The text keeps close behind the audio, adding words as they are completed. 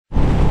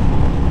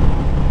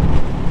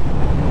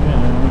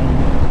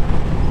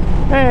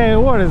Hey,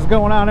 what is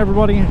going on,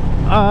 everybody?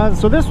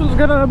 So this was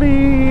gonna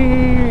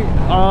be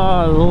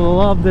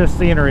love this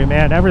scenery,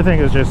 man. Everything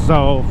is just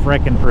so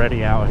freaking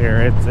pretty out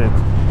here.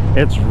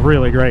 It's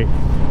really great.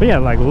 But yeah,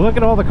 like, look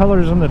at all the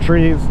colors in the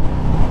trees.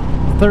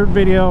 Third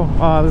video,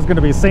 this is gonna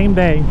be same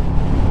day,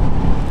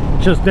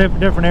 just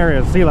different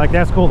areas. See, like,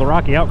 that's cool, the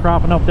rocky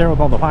outcropping up there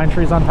with all the pine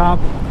trees on top.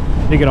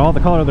 You get all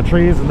the color of the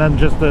trees, and then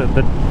just the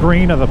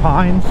green of the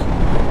pines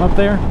up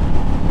there,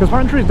 because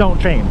pine trees don't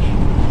change.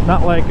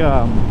 Not like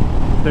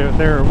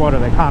they're what are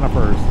they,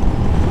 conifers?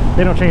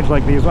 They don't change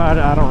like these.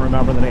 I don't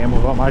remember the name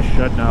of them. I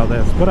should know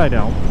this, but I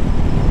don't.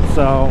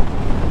 So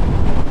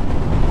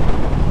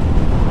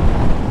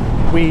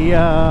we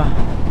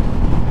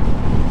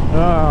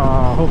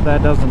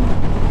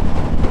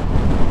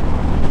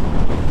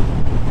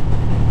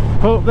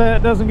hope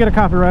that doesn't get a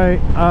copyright.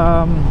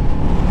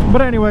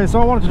 But anyway, so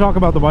I wanted to talk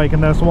about the bike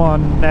in this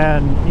one,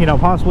 and you know,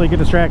 possibly get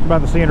distracted by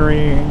the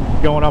scenery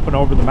going up and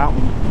over the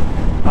mountain.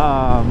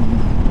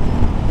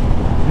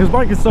 His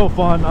bike is so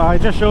fun. I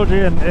just showed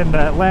you in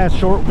that last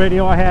short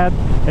video I had.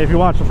 If you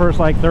watch the first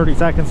like 30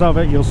 seconds of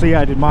it, you'll see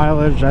I did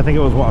mileage. I think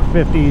it was what,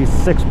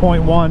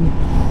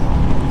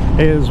 56.1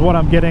 is what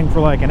I'm getting for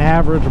like an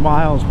average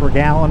miles per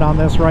gallon on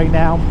this right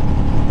now.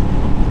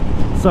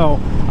 So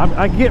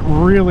I get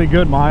really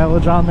good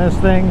mileage on this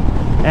thing,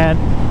 and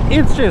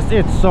it's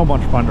so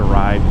much fun to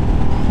ride.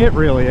 It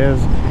really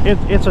is.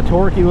 It's a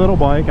torquey little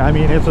bike. I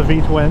mean, it's a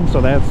V-twin, so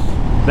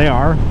they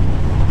are.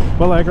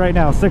 But like right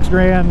now, 6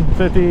 grand,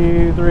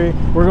 53,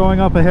 we're going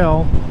up a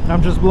hill.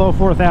 I'm just below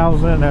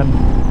 4,000, and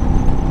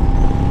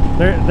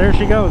there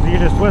she goes. You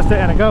just twist it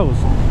and it goes.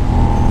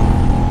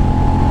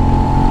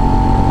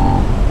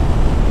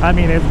 I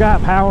mean, it's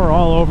got power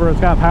all over. It's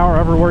got power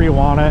everywhere you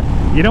want it.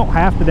 You don't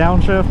have to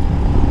downshift,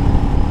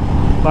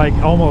 like,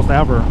 almost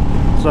ever.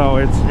 So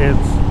it's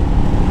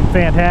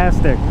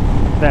fantastic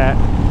that,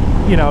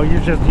 you know, you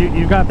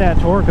got that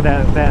torque,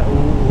 that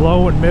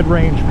low and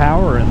mid-range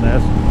power in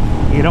this.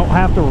 You don't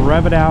have to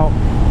rev it out.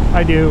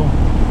 I do.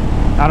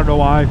 I don't know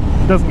why.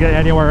 It doesn't get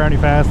anywhere any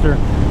faster.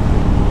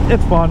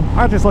 It's fun.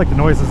 I just like the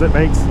noises it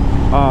makes.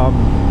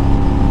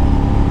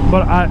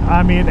 But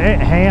I mean, it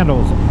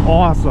handles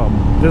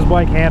awesome. This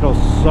bike handles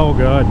so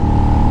good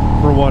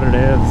for what it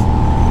is.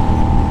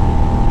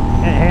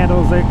 It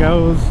handles, it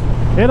goes.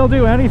 It'll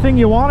do anything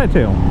you want it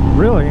to.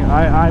 Really.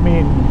 I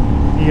mean,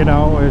 you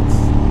know,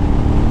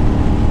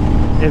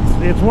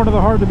 it's one of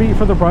the hard to beat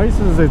for the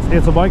prices.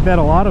 It's a bike that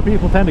a lot of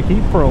people tend to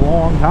keep for a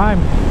long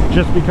time,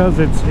 just because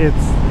it's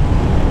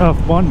a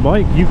fun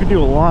bike. You can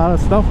do a lot of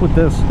stuff with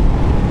this.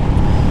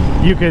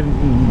 You can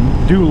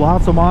do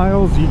lots of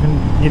miles. You can,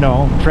 you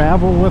know,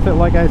 travel with it,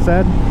 like I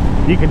said.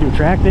 You can do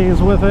track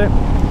days with it.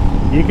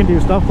 You can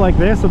do stuff like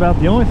this. About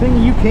the only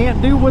thing you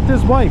can't do with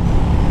this bike,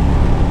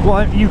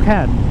 well, you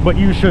can, but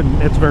you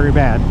shouldn't, it's very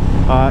bad,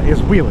 is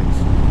wheelies.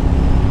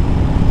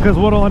 Because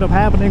what will end up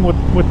happening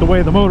with the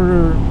way the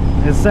motor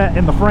is set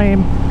in the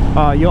frame,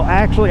 you'll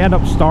actually end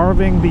up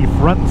starving the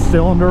front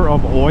cylinder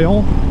of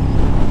oil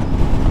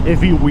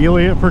if you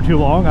wheelie it for too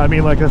long. I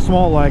mean, like a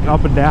small, like,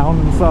 up and down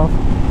and stuff.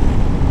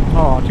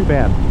 Oh, too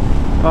bad.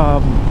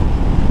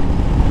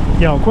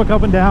 You know, quick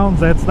up and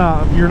downs,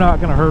 you're not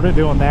going to hurt it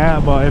doing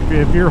that. But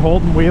if you're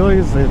holding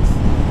wheelies, it's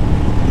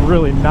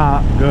really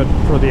not good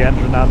for the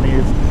engine on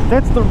these.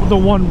 That's the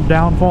one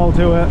downfall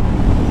to it.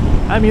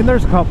 I mean,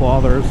 there's a couple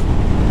others.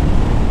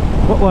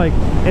 But like,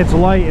 it's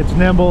light, it's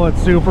nimble,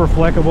 it's super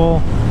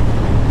flickable,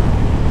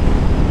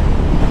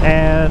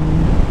 and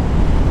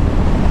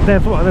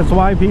that's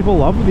why people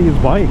love these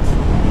bikes.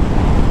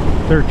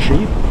 They're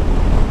cheap,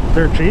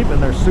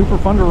 and they're super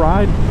fun to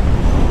ride.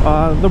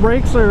 The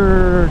brakes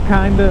are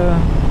kind of,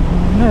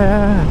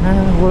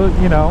 well,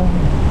 you know,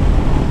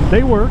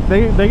 they work,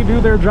 they do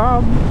their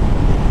job,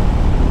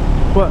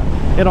 but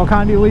it'll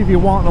kind of leave you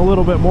wanting a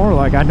little bit more.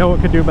 Like, I know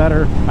it could do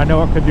better. I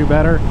know it could do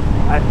better.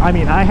 I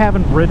mean, I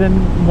haven't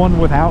ridden one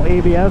without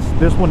ABS.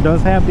 This one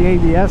does have the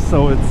ABS,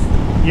 so it's,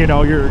 you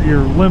know,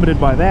 you're limited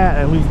by that,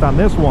 at least on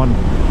this one,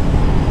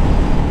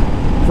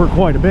 for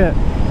quite a bit.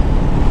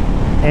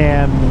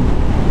 And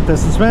the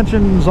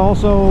suspension's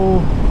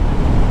also,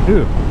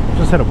 ooh,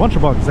 just had a bunch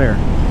of bugs there.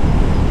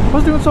 I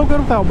was doing so good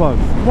without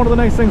bugs. One of the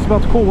nice things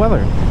about the cool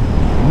weather,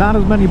 not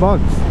as many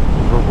bugs.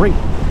 Great.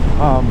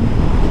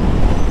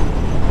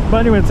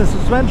 But anyways, the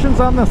suspension's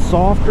on the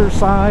softer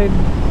side.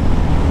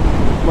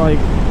 Like,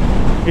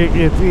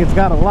 it's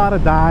got a lot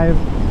of dive,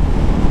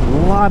 a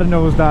lot of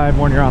nose dive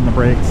when you're on the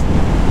brakes.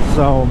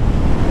 So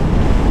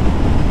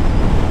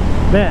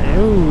that,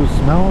 ooh,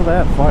 smell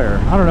that fire.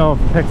 I don't know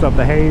if it picks up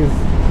the haze,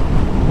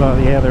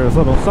 but yeah, there's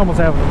someone's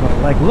having,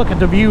 like, look at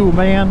the view,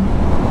 man.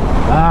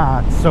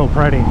 Ah, it's so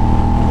pretty.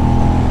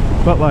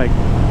 But like,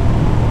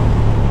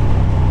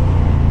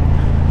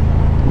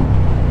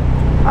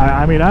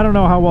 I mean, I don't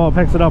know how well it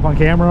picks it up on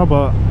camera,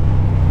 but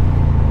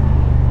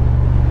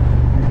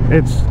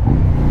it's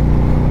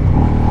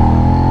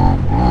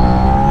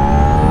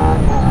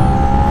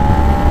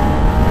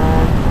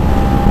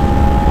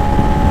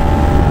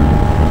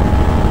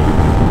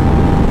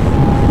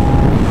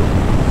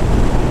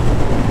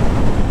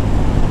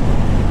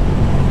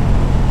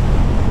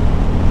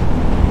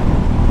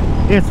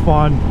It's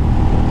fun.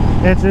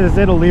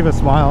 It'll leave a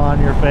smile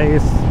on your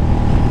face.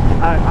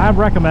 I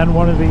recommend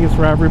one of these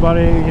for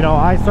everybody. You know,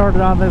 I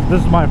started on this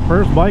is my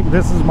first bike.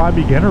 This is my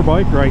beginner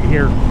bike right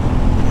here,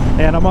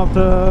 and I'm up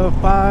to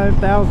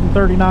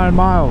 5,039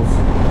 miles.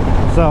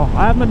 So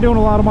I haven't been doing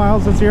a lot of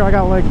miles this year. I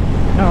got like,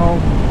 you know,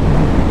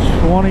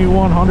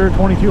 2,100,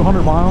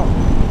 2,200 miles.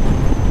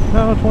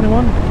 No,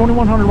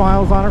 2,100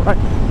 miles on it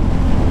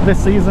right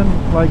this season.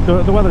 Like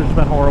the weather's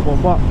been horrible,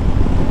 but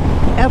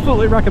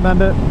absolutely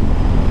recommend it.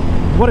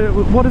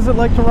 What is it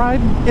like to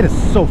ride? It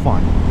is so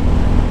fun.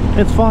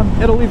 It's fun.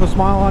 It'll leave a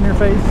smile on your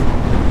face,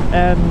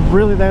 and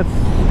really that's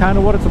kind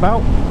of what it's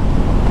about.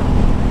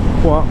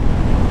 Well,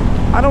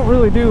 I don't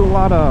really do a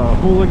lot of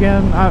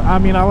hooligan. I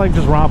mean, I like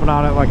just romping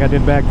on it like I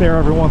did back there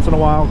every once in a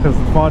while because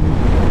it's fun.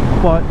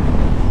 But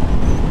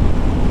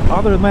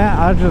other than that,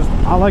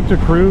 I like to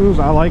cruise.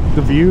 I like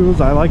the views.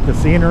 I like the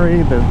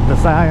scenery, the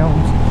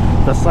sounds,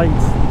 the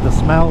sights, the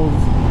smells.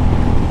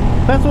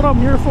 That's what I'm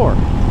here for.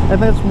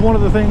 And that's one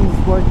of the things,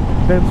 like,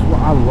 that's what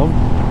I love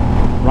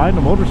riding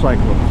a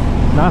motorcycle.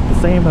 It's not the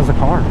same as a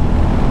car.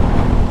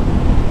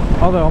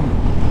 Although,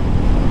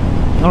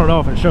 I don't know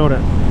if it showed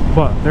it,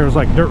 but there was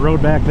like dirt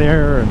road back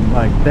there, and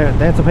like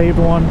that's a paved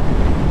one.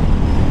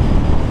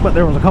 But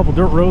there was a couple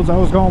dirt roads I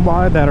was going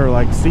by that are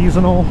like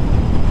seasonal.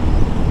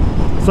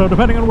 So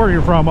depending on where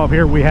you're from up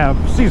here, we have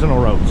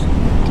seasonal roads.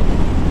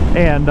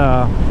 And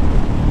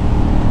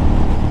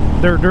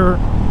they're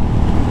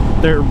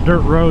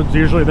dirt roads.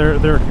 Usually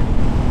they're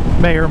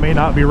may or may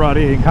not be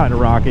rutty and kind of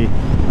rocky.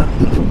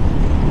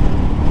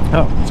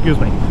 Oh, excuse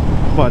me.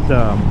 But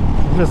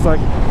just like,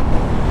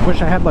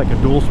 wish I had like a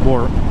dual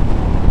sport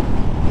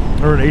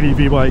or an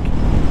ADV bike.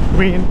 I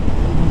mean,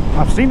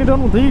 I've seen it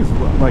done with these,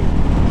 like,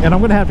 and I'm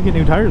gonna have to get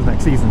new tires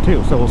next season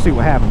too, so we'll see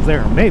what happens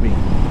there, maybe.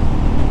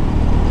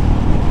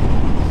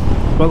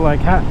 But like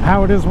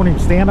how it is when you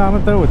stand on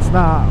it though, it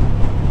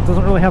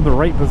doesn't really have the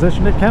right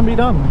position. It can be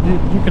done.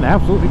 You can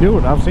absolutely do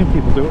it. I've seen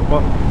people do it.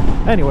 But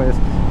anyways,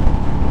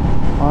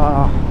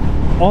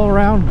 all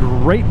around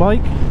great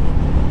bike.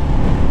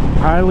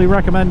 Highly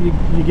recommend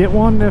you get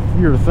one if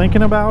you're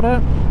thinking about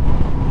it.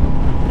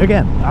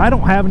 Again, I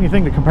don't have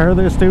anything to compare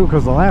this to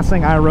because the last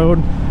thing I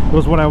rode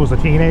was when I was a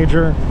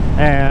teenager,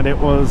 and it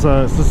was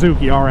a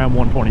Suzuki RM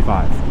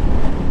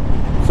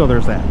 125. So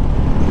there's that.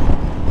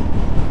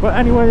 But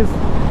anyways,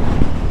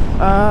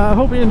 I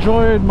hope you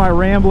enjoyed my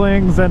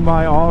ramblings and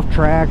my off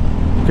track,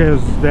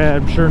 because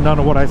I'm sure none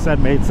of what I said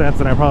made sense,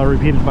 and I probably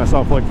repeated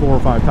myself like 4 or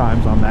 5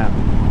 times on that.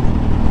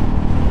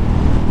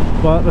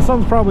 But the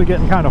sun's probably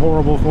getting kind of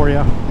horrible for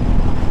you,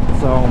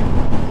 so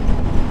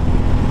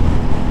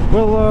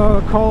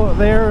we'll call it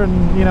there.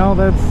 And you know,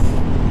 that's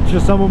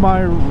just some of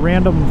my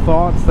random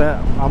thoughts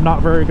that I'm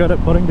not very good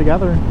at putting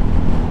together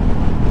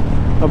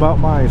about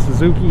my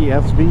Suzuki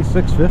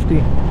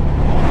SV650.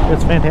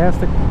 It's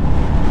fantastic.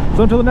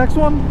 So until the next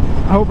one,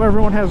 I hope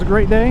everyone has a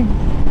great day.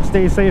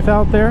 Stay safe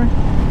out there,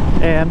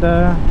 and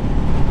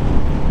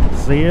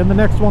see you in the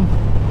next one.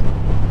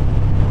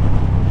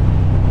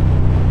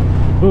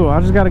 Ooh,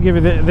 I just got to give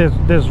you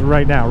this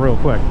right now real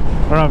quick.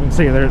 I don't know if you can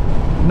see, there's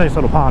a nice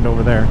little pond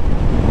over there.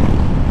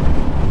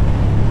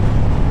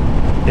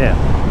 Yeah,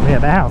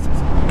 the house is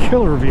a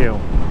killer view.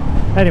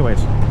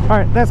 Anyways, all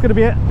right, that's gonna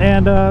be it,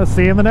 and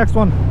see you in the next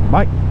one.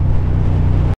 Bye.